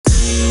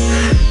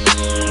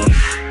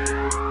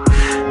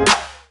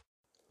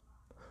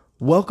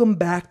Welcome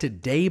back to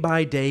Day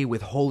by Day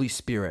with Holy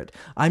Spirit.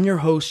 I'm your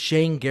host,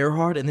 Shane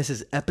Gerhard, and this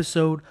is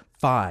episode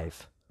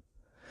 5.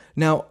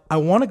 Now, I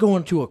want to go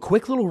into a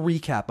quick little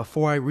recap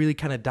before I really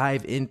kind of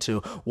dive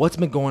into what's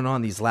been going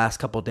on these last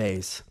couple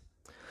days.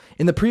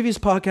 In the previous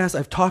podcast,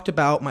 I've talked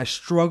about my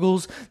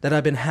struggles that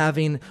I've been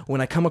having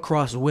when I come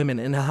across women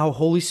and how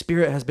Holy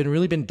Spirit has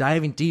really been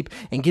diving deep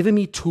and giving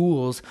me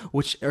tools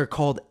which are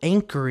called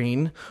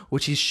anchoring,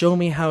 which He's shown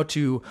me how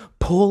to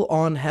pull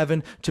on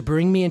heaven to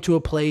bring me into a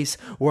place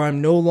where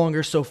I'm no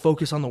longer so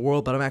focused on the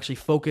world, but I'm actually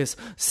focused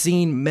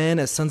seeing men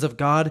as sons of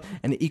God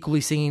and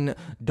equally seeing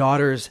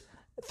daughters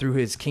through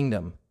His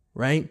kingdom,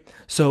 right?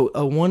 So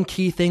one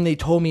key thing they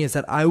told me is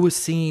that I was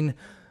seeing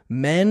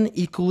men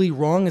equally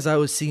wrong as I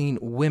was seeing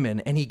women,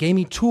 and He gave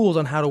me tools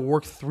on how to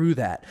work through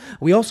that.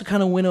 We also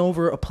kind of went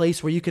over a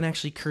place where you can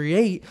actually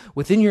create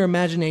within your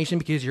imagination,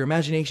 because your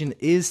imagination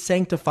is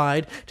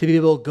sanctified to be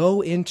able to go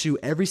into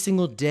every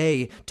single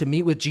day to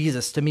meet with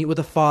Jesus, to meet with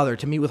the Father,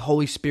 to meet with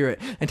Holy Spirit,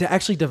 and to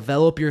actually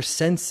develop your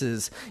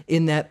senses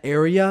in that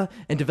area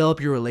and develop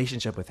your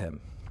relationship with Him.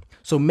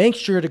 So make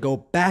sure to go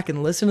back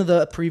and listen to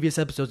the previous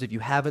episodes if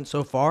you haven't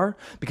so far,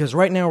 because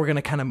right now we're going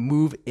to kind of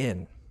move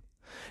in.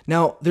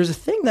 Now, there's a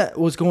thing that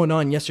was going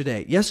on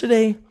yesterday.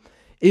 Yesterday,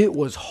 it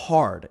was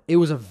hard. It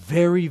was a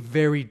very,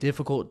 very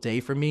difficult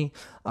day for me.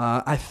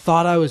 I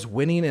thought I was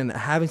winning and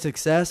having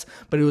success,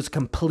 but it was a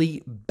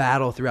complete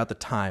battle throughout the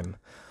time.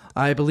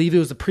 I believe it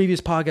was the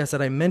previous podcast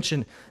that I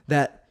mentioned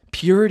that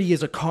purity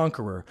is a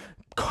conqueror.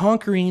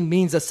 Conquering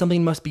means that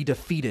something must be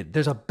defeated.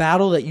 There's a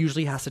battle that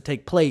usually has to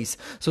take place.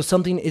 So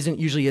something isn't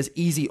usually as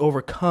easy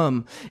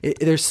overcome.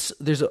 There's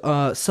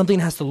something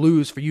has to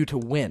lose for you to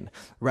win,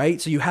 right?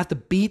 So you have to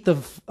beat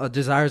the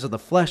desires of the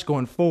flesh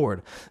going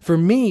forward. For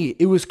me,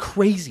 it was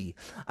crazy.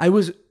 I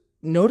was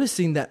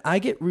noticing that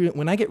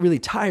when I get really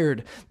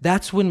tired,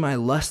 that's when my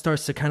lust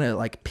starts to kind of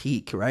like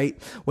peak, right?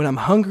 When I'm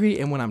hungry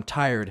and when I'm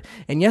tired.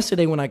 And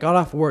yesterday when I got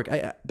off work,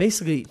 I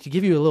basically, to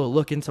give you a little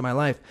look into my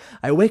life,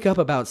 I wake up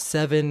about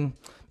 7,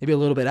 maybe a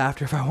little bit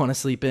after if I want to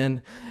sleep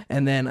in,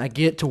 and then I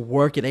get to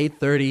work at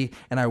 8:30,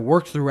 and I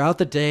work throughout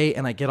the day,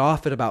 and I get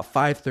off at about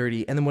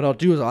 5:30, and then what I'll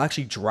do is I'll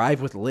actually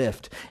drive with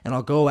Lyft, and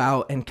I'll go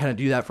out and kind of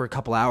do that for a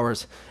couple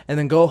hours, and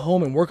then go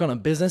home and work on a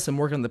business and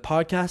work on the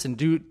podcast and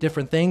do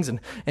different things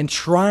and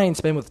try and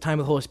spend with time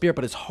with the Holy Spirit,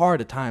 but it's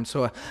hard at times,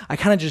 so I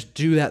kind of just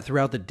do that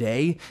throughout the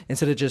day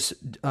instead of just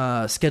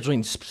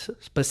scheduling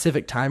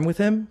specific time with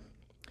Him.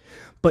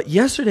 But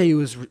yesterday it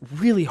was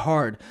really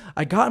hard.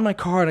 I got in my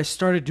car and I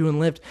started doing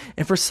Lyft.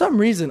 And for some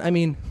reason,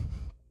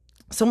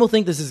 some will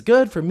think this is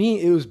good. For me,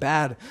 it was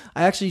bad.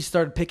 I actually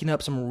started picking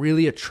up some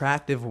really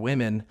attractive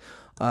women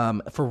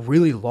for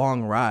really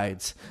long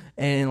rides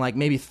and like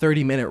maybe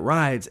 30-minute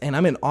rides. And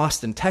I'm in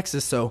Austin,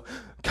 Texas, so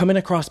coming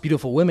across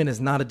beautiful women is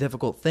not a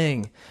difficult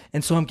thing.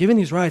 And so I'm giving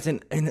these rides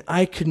and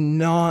I could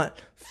not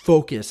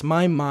focus.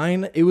 My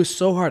mind, it was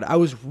so hard. I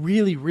was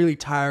really, really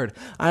tired.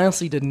 I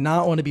honestly did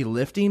not want to be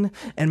lifting,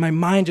 and my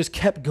mind just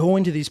kept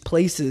going to these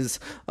places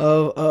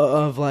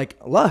of like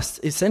lust,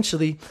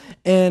 essentially.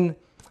 And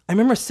I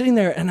remember sitting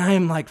there and I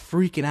am like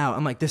freaking out.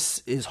 I'm like,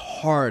 this is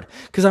hard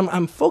because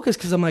I'm focused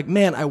because I'm like,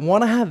 man, I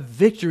want to have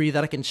victory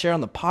that I can share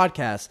on the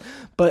podcast.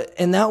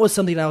 And that was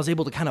something I was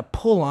able to kind of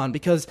pull on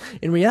because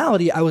in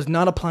reality, I was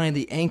not applying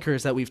the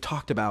anchors that we've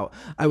talked about.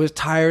 I was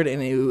tired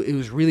and it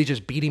was really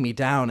just beating me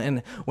down.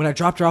 And when I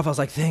dropped her off, I was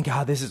like, thank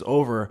God this is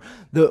over.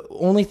 The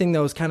only thing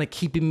that was kind of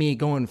keeping me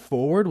going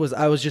forward was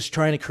I was just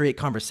trying to create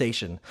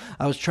conversation.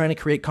 I was trying to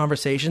create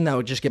conversation that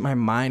would just get my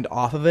mind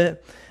off of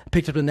it.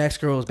 Picked up the next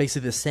girl, it was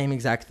basically the same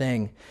exact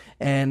thing.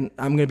 And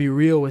I'm going to be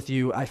real with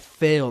you. I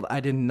failed.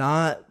 I did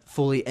not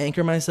fully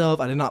anchor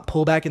myself. I did not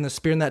pull back in the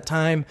spirit in that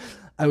time.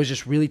 I was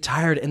just really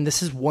tired. And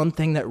this is one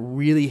thing that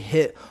really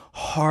hit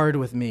hard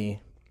with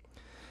me.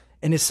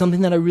 And it's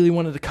something that I really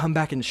wanted to come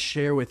back and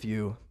share with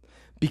you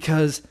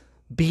because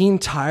being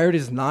tired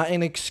is not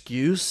an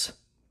excuse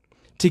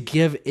to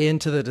give in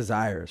to the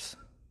desires.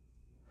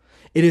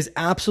 It is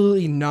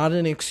absolutely not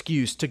an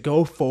excuse to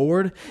go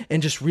forward and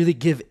just really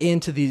give in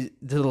to the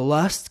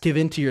lust, give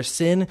in to your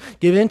sin,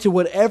 give in to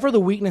whatever the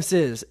weakness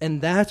is. And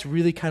that's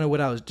really kind of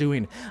what I was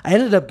doing. I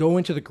ended up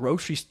going to the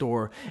grocery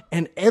store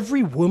and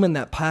every woman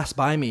that passed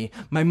by me,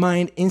 my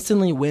mind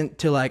instantly went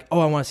to like, oh,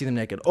 I want to see them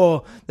naked.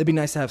 Oh, that'd be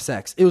nice to have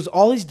sex. It was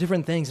all these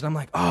different things. And I'm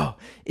like, oh,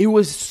 it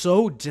was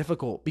so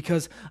difficult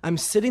because I'm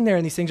sitting there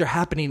and these things are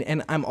happening.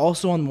 And I'm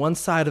also on one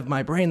side of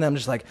my brain that I'm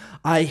just like,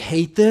 I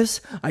hate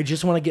this. I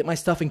just want to get my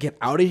stuff and get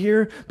out of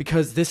here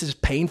because this is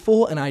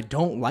painful and I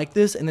don't like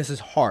this and this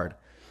is hard.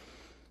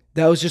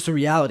 That was just a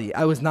reality.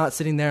 I was not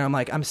sitting there. I'm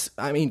like,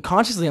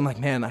 consciously, I'm like,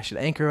 man, I should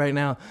anchor right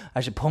now.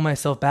 I should pull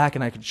myself back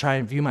and I could try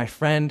and view my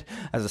friend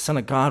as a son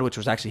of God, which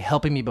was actually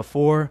helping me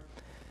before.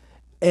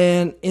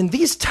 And in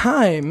these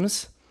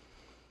times,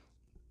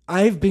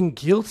 I've been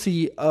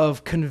guilty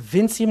of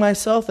convincing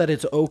myself that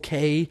it's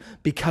okay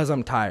because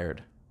I'm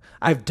tired.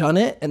 I've done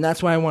it, and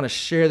that's why I want to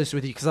share this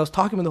with you, because I was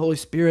talking with the Holy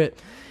Spirit,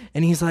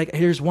 and He's like,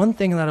 here's one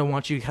thing that I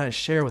want you to kind of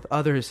share with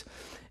others,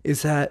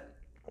 is that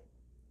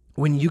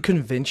when you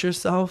convince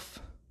yourself,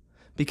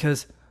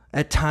 because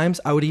At times,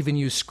 I would even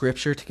use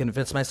scripture to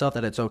convince myself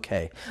that it's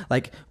okay.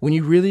 Like, when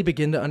you really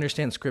begin to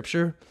understand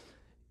scripture,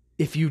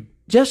 if you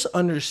just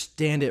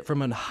understand it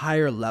from a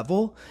higher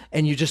level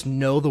and you just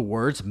know the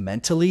words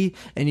mentally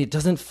and it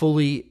doesn't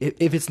fully,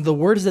 if it's the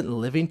word isn't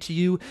living to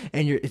you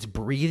and it's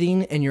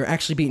breathing and you're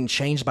actually being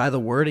changed by the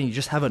word and you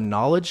just have a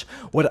knowledge,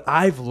 what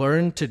I've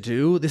learned to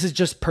do, this is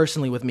just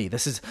personally with me.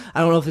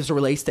 I don't know if this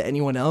relates to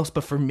anyone else,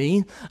 but for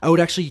me, I would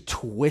actually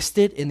twist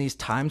it in these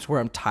times where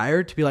I'm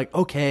tired to be like,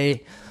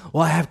 okay,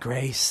 well, I have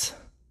grace.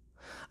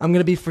 I'm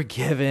going to be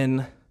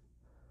forgiven,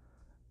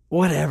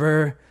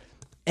 whatever.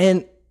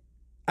 And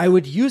I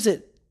would use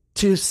it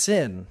to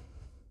sin.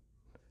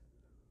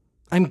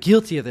 I'm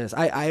guilty of this.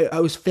 I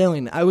was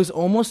failing. I was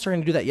almost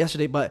starting to do that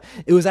yesterday, but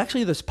it was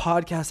actually this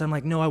podcast. I'm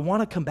like, no, I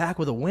want to come back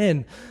with a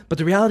win. But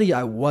the reality,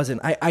 I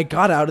wasn't. I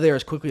got out of there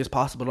as quickly as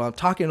possible. I'm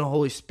talking to the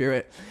Holy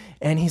Spirit,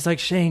 and he's like,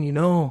 Shane,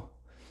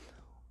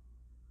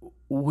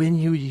 when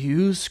you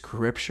use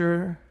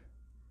scripture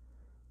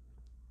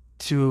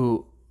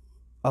to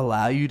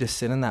allow you to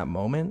sin in that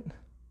moment,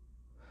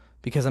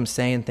 because I'm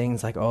saying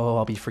things like, oh,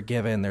 I'll be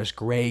forgiven. There's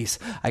grace.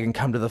 I can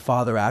come to the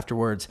Father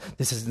afterwards.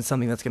 This isn't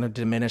something that's going to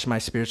diminish my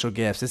spiritual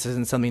gifts. This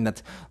isn't something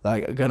that's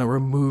like going to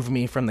remove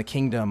me from the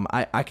kingdom.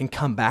 I can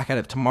come back at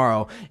it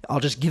tomorrow. I'll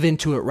just give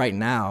into it right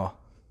now.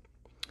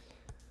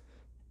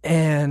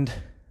 And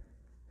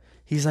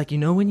he's like,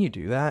 when you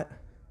do that,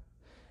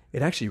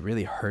 it actually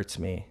really hurts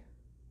me.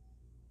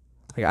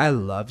 Like, I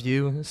love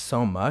you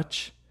so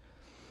much.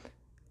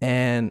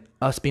 And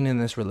us being in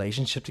this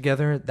relationship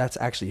together, that's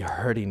actually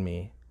hurting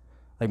me.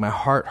 Like, my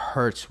heart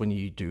hurts when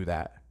you do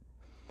that.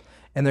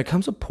 And there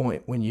comes a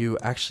point when you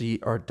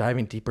actually are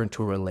diving deeper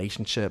into a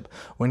relationship,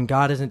 when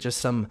God isn't just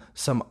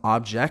some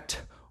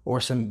object or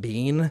some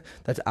being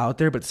that's out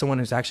there, but someone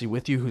who's actually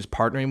with you, who's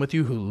partnering with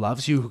you, who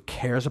loves you, who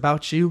cares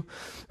about you,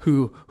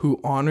 who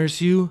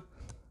honors you,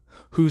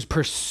 who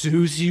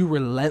pursues you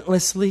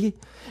relentlessly.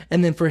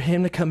 And then for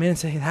him to come in and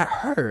say, that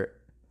hurt.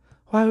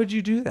 Why would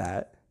you do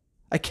that?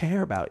 I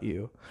care about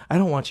you. I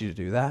don't want you to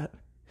do that.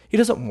 He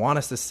doesn't want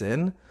us to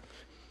sin.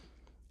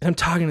 And I'm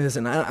talking to this,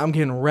 and I'm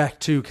getting wrecked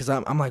too, because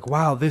I'm like,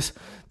 wow, this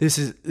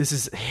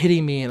is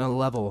hitting me in a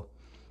level.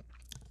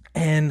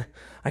 And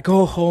I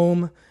go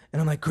home,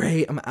 and I'm like,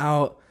 great, I'm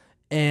out,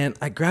 and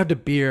I grabbed a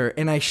beer,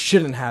 and I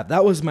shouldn't have.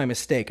 That was my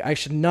mistake. I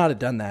should not have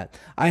done that.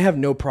 I have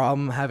no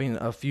problem having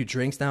a few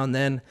drinks now and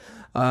then,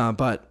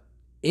 but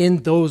in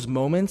those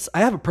moments,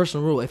 I have a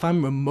personal rule. If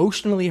I'm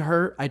emotionally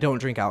hurt, I don't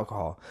drink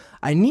alcohol.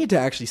 I need to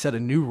actually set a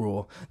new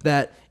rule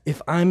that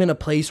if I'm in a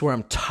place where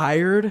I'm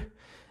tired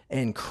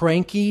and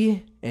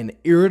cranky and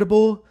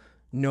irritable,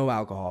 no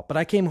alcohol. But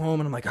I came home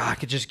and I'm like, I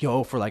could just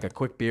go for like a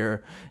quick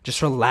beer,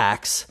 just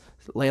relax,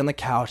 lay on the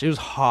couch. It was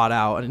hot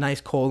out. A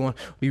nice cold one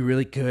would be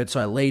really good. So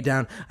I laid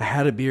down, I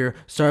had a beer,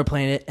 started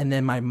playing it, and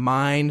then my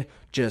mind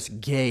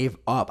just gave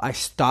up. I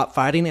stopped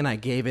fighting and I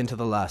gave into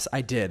the lust.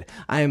 I did.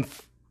 I am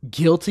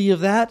guilty of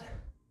that.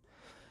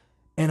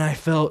 And I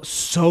felt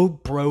so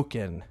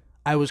broken.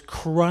 I was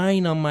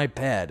crying on my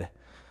bed.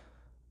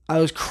 I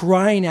was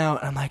crying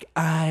out. I'm like,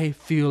 I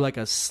feel like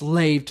a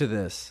slave to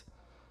this.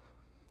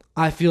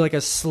 I feel like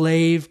a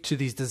slave to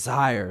these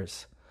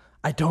desires.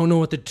 I don't know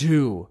what to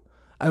do.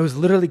 I was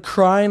literally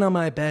crying on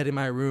my bed in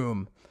my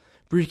room,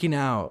 freaking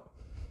out.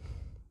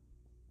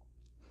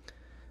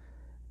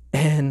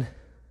 And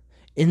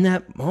in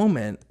that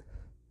moment,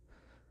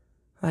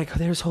 like,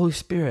 there's Holy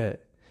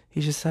Spirit.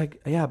 He's just like,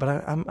 yeah,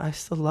 but I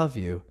still love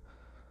you.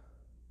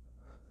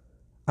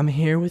 I'm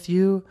here with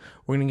you.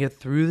 We're going to get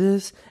through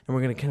this, and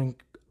we're going to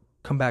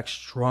come back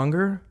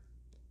stronger.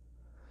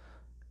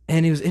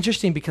 And it was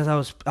interesting because I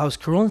was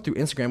scrolling through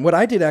Instagram. What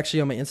I did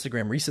actually on my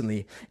Instagram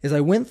recently is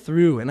I went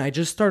through and I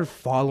just started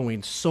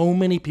following so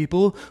many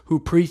people who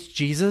preach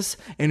Jesus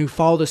and who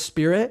follow the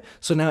Spirit.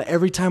 So now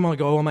every time I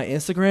go on my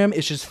Instagram,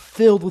 it's just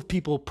filled with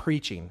people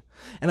preaching.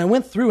 And I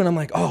went through and I'm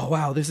like, oh,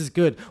 wow, this is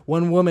good.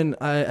 One woman,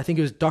 I think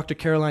it was Dr.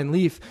 Caroline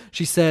Leaf,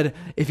 she said,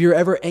 if you're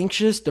ever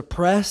anxious,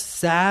 depressed,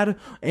 sad,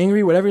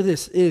 angry, whatever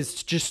this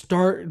is, just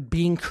start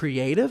being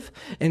creative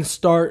and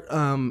start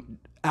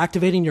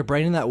activating your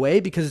brain in that way,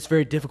 because it's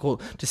very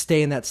difficult to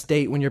stay in that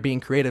state when you're being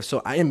creative.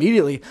 So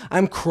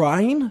I'm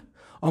crying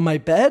on my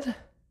bed,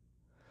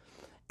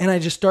 and I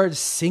just started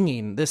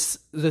singing this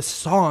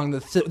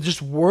song,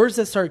 just words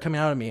that started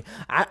coming out of me.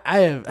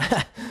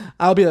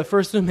 I'll be the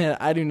first to admit,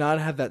 I do not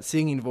have that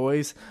singing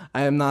voice.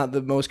 I am not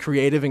the most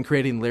creative in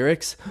creating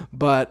lyrics,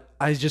 but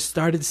I just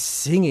started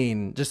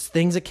singing, just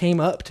things that came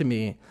up to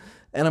me,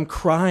 and I'm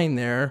crying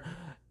there.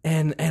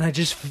 And I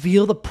just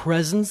feel the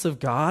presence of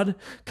God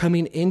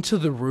coming into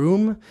the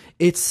room.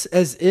 It's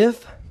as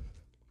if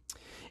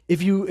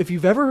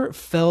you've ever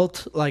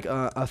felt like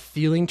a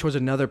feeling towards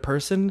another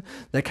person,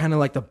 that kind of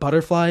like the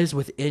butterflies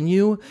within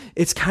you,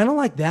 it's kind of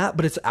like that,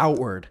 but it's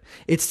outward.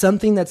 It's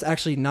something that's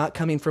actually not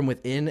coming from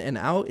within and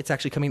out. It's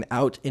actually coming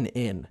out and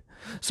in.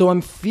 So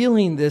I'm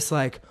feeling this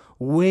like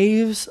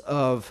waves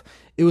of,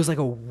 it was like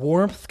a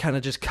warmth kind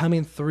of just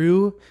coming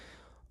through.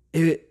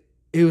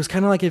 it was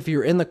kind of like if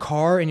you're in the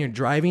car and you're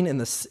driving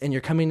and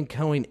you're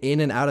going in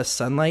and out of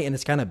sunlight and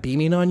it's kind of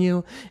beaming on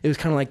you. It was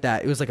kind of like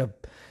that. It was like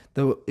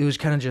it was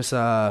kind of just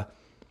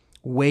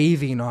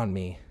waving on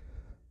me,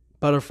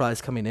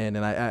 butterflies coming in,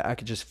 and I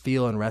could just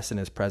feel and rest in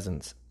his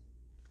presence.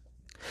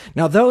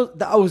 Now,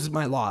 that was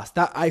my loss.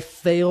 That I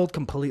failed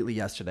completely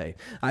yesterday.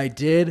 I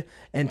did.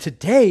 And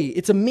today,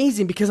 it's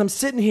amazing because I'm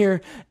sitting here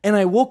and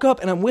I woke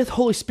up and I'm with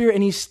Holy Spirit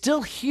and he's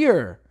still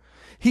here.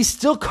 He's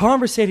still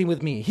conversating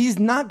with me. He's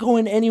not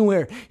going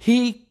anywhere.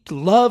 He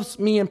loves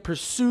me and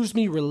pursues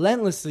me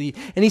relentlessly.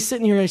 And he's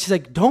sitting here and she's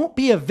like, don't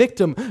be a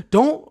victim.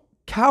 Don't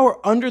cower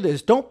under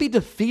this. Don't be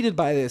defeated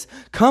by this.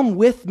 Come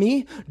with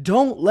me.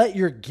 Don't let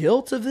your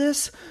guilt of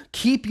this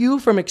keep you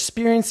from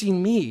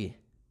experiencing me.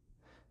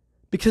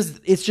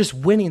 Because it's just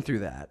winning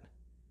through that.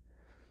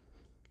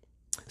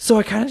 So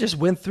I kind of just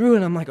went through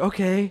and I'm like,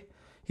 okay.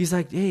 He's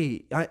like,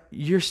 hey,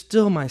 you're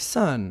still my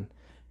son.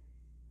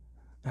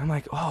 And I'm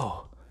like,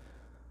 oh,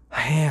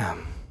 I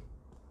am.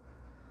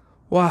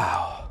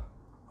 Wow.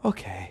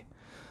 Okay.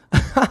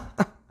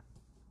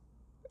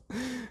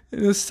 It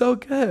was so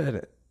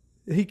good.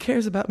 He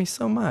cares about me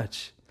so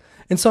much.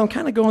 And so I'm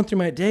kind of going through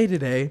my day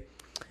today,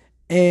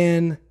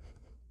 and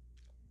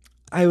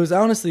I was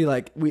honestly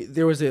like, we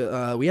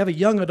have a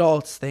young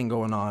adults thing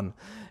going on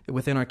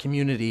within our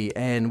community,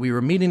 and we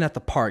were meeting at the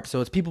park. So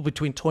it's people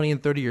between 20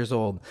 and 30 years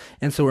old.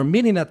 And so we're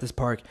meeting at this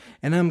park,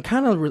 and I'm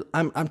kind of,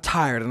 I'm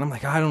tired, and I'm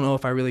like, I don't know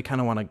if I really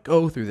kind of want to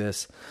go through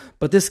this.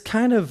 But this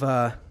kind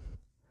of,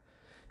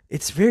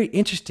 it's very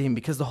interesting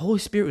because the Holy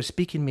Spirit was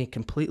speaking to me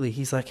completely.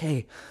 He's like,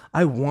 hey,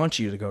 I want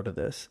you to go to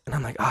this. And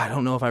I'm like, I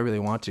don't know if I really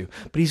want to.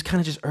 But he's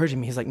kind of just urging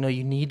me. He's like, no,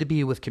 you need to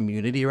be with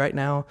community right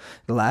now.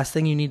 The last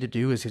thing you need to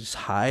do is just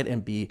hide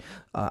and be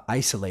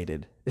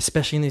isolated,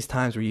 especially in these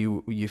times where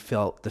you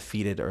felt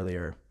defeated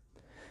earlier.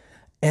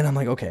 And I'm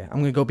like, okay, I'm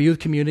going to go be with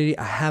community.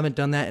 I haven't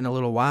done that in a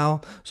little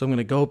while, so I'm going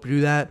to go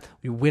do that.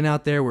 We went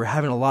out there. We're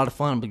having a lot of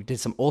fun. We did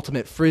some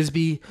ultimate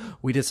frisbee.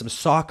 We did some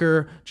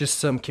soccer, just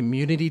some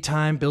community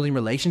time, building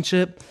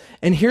relationship.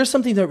 And here's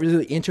something that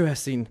really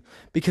interesting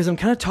because I'm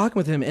kind of talking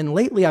with him. And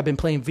lately I've been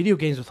playing video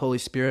games with Holy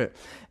Spirit.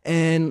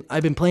 And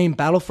I've been playing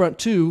Battlefront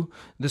 2,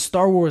 the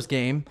Star Wars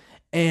game.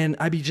 And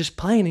I'd be just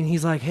playing, and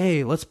he's like,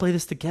 hey, let's play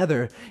this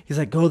together. He's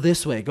like, go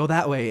this way, go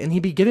that way. And he'd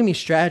be giving me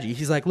strategy.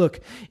 He's like, look,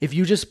 if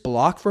you just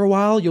block for a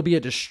while, you'll be a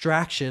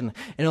distraction,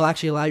 and it'll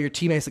actually allow your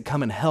teammates to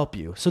come and help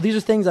you. So these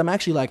are things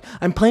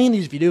I'm playing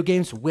these video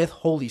games with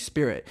Holy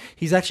Spirit.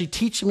 He's actually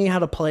teaching me how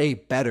to play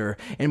better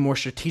and more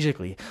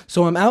strategically.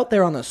 So I'm out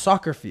there on the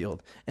soccer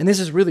field, and this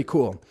is really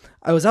cool.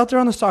 I was out there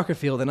on the soccer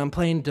field, and I'm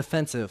playing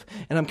defensive,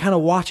 and I'm kind of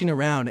watching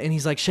around, and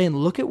he's like, Shane,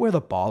 look at where the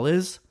ball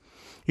is.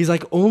 He's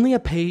like, only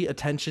pay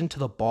attention to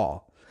the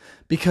ball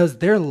because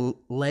their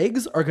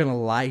legs are going to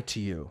lie to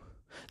you.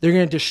 They're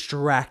going to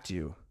distract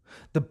you.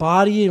 The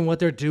body and what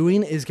they're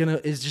doing is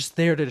just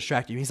there to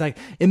distract you. He's like,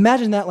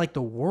 imagine that like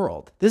the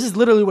world. This is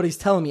literally what he's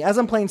telling me. As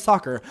I'm playing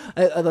soccer,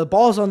 the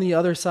ball's on the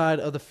other side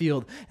of the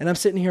field, and I'm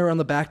sitting here on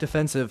the back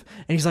defensive,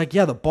 and he's like,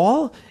 yeah, the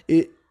ball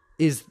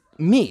is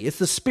me. It's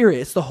the Spirit.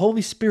 It's the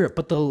Holy Spirit.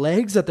 But the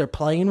legs that they're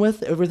playing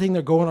with, everything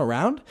they're going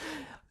around,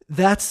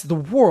 that's the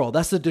world.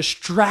 That's the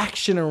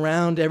distraction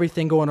around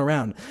everything going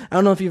around. I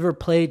don't know if you've ever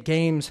played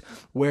games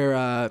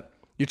where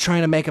you're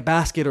trying to make a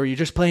basket or you're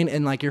just playing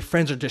and like your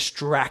friends are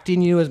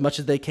distracting you as much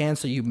as they can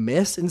so you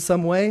miss in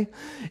some way.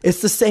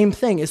 It's the same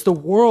thing. It's the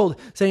world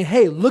saying,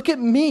 hey, look at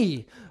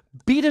me.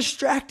 Be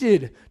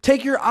distracted.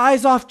 Take your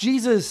eyes off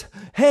Jesus.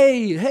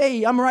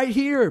 Hey, I'm right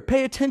here.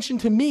 Pay attention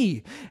to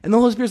me. And the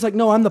Holy Spirit's like,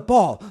 no, I'm the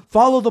ball.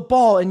 Follow the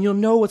ball and you'll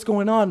know what's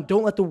going on.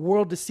 Don't let the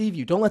world deceive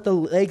you. Don't let the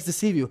legs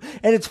deceive you.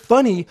 And it's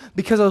funny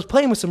because I was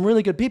playing with some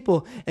really good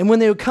people, and when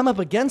they would come up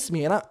against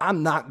me, and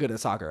I'm not good at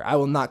soccer. I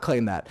will not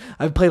claim that.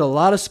 I've played a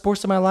lot of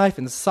sports in my life,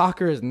 and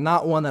soccer is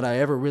not one that I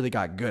ever really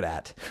got good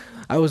at.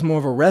 I was more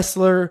of a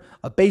wrestler,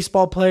 a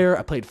baseball player.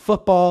 I played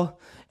football.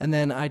 And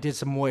then I did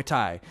some Muay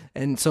Thai.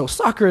 And so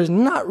soccer is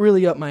not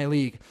really up my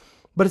league.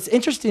 But it's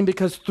interesting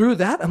because through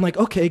that, I'm like,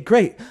 okay,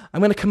 great.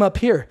 I'm going to come up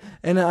here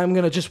and I'm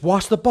going to just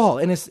watch the ball.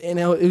 And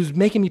it was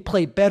making me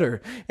play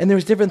better. And there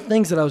was different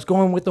things that I was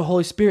going with the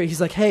Holy Spirit.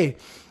 He's like, hey,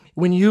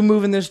 when you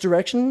move in this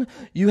direction,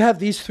 you have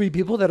these 3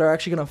 people that are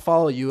actually going to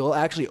follow you. It'll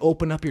actually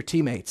open up your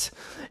teammates.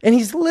 And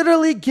he's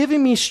literally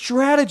giving me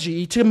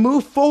strategy to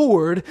move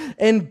forward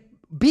and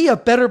be a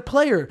better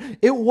player.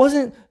 It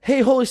wasn't,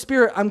 hey, Holy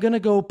Spirit, I'm going to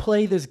go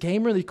play this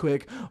game really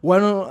quick. Why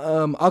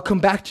don't I'll come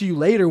back to you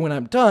later when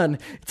I'm done.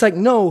 It's like,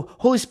 no,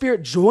 Holy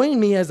Spirit,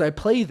 join me as I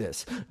play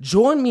this.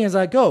 Join me as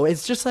I go.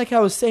 It's just like I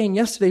was saying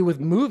yesterday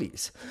with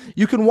movies.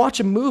 You can watch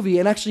a movie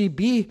and actually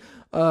be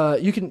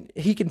he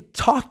can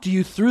talk to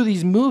you through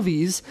these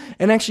movies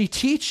and actually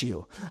teach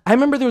you. I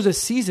remember there was a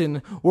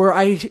season where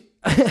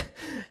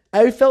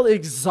I felt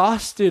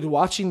exhausted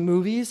watching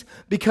movies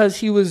because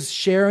he was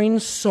sharing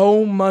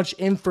so much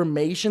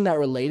information that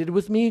related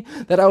with me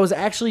that I was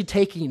actually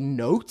taking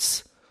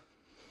notes.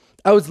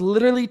 I was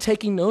literally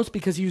taking notes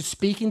because he was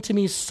speaking to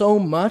me so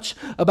much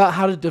about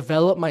how to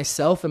develop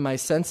myself and my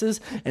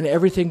senses and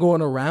everything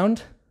going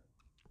around.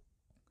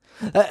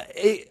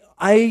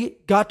 I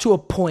got to a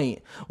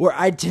point where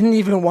I didn't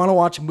even want to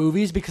watch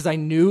movies because I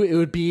knew it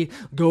would be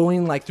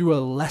going like through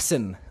a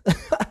lesson.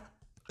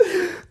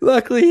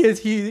 Luckily,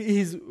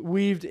 he's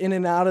weaved in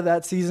and out of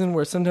that season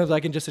where sometimes I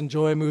can just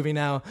enjoy a movie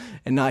now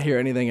and not hear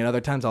anything, and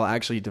other times I'll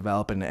actually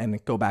develop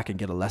and go back and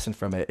get a lesson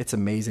from it. It's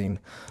amazing.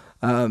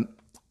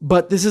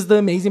 But this is the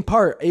amazing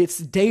part. It's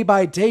day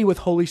by day with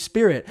Holy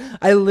Spirit.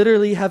 I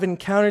literally have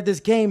encountered this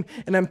game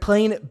and I'm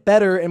playing it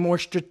better and more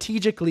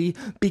strategically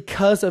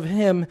because of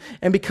him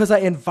and because I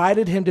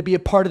invited him to be a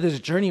part of this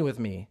journey with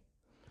me.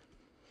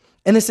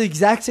 And it's the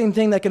exact same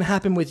thing that can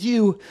happen with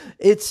you.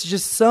 It's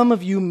just some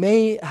of you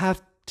may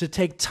have to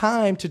take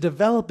time to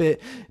develop it.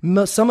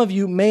 Some of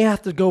you may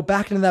have to go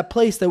back into that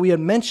place that we had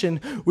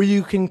mentioned where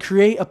you can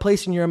create a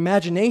place in your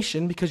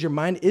imagination because your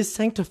mind is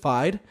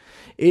sanctified.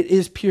 It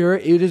is pure.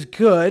 It is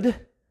good.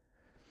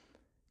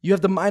 You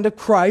have the mind of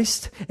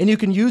Christ, and you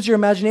can use your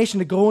imagination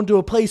to go into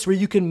a place where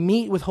you can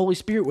meet with Holy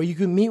Spirit, where you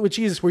can meet with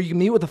Jesus, where you can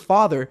meet with the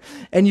Father,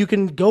 and you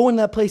can go in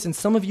that place. And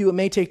some of you, it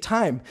may take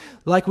time.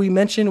 Like we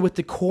mentioned with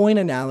the coin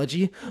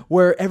analogy,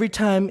 where every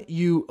time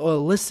you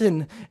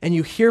listen and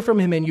you hear from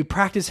him and you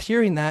practice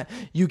hearing that,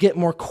 you get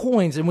more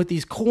coins. And with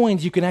these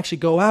coins, you can actually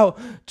go out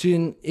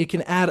to, it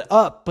can add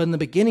up. But in the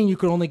beginning, you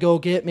can only go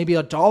get maybe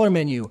a $1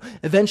 menu.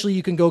 Eventually,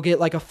 you can go get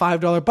like a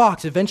 $5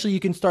 box. Eventually, you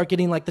can start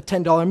getting like the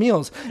 $10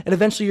 meals. And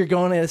eventually, you're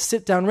going to a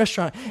sit-down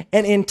restaurant.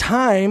 And in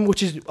time,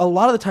 which is a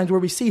lot of the times where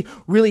we see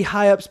really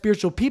high up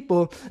spiritual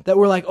people that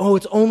we're like, oh,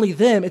 it's only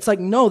them. It's like,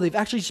 no, they've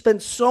actually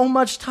spent so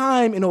much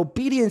time in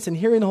obedience and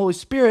hearing the Holy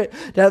Spirit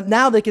that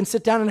now they can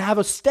sit down and have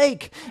a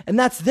steak. And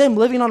that's them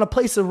living on a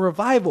place of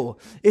revival.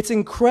 It's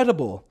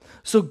incredible.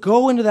 So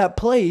go into that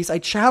place. I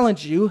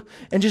challenge you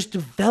and just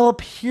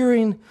develop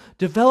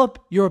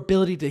your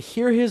ability to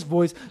hear his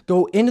voice.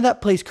 Go into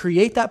that place,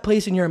 create that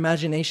place in your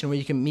imagination where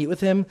you can meet with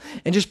him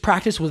and just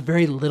practice with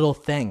very little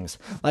things.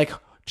 Like,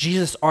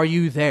 Jesus, are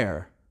you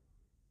there?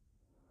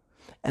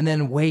 And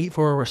then wait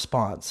for a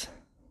response.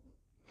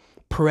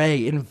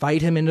 Pray,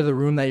 invite him into the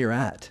room that you're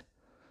at.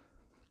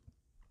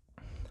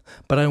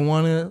 But I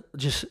want to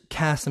just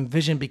cast some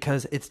vision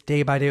because it's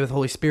day by day with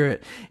Holy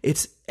Spirit.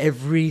 It's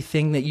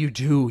everything that you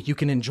do. You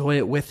can enjoy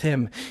it with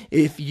him.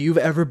 If you've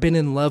ever been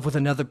in love with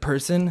another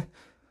person,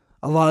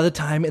 a lot of the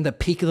time in the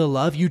peak of the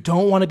love, you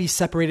don't want to be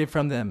separated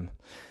from them.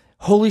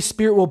 Holy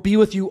Spirit will be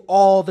with you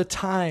all the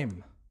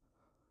time.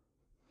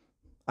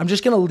 I'm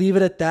just going to leave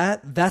it at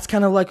that. That's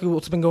kind of like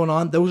what's been going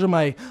on. Those are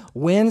my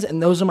wins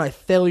and those are my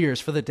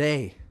failures for the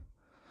day.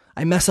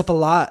 I mess up a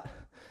lot.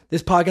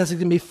 This podcast is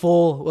going to be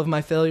full of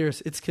my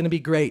failures. It's going to be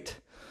great.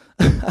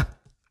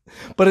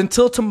 But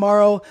until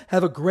tomorrow,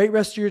 have a great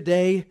rest of your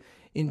day.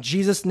 In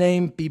Jesus'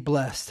 name, be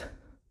blessed.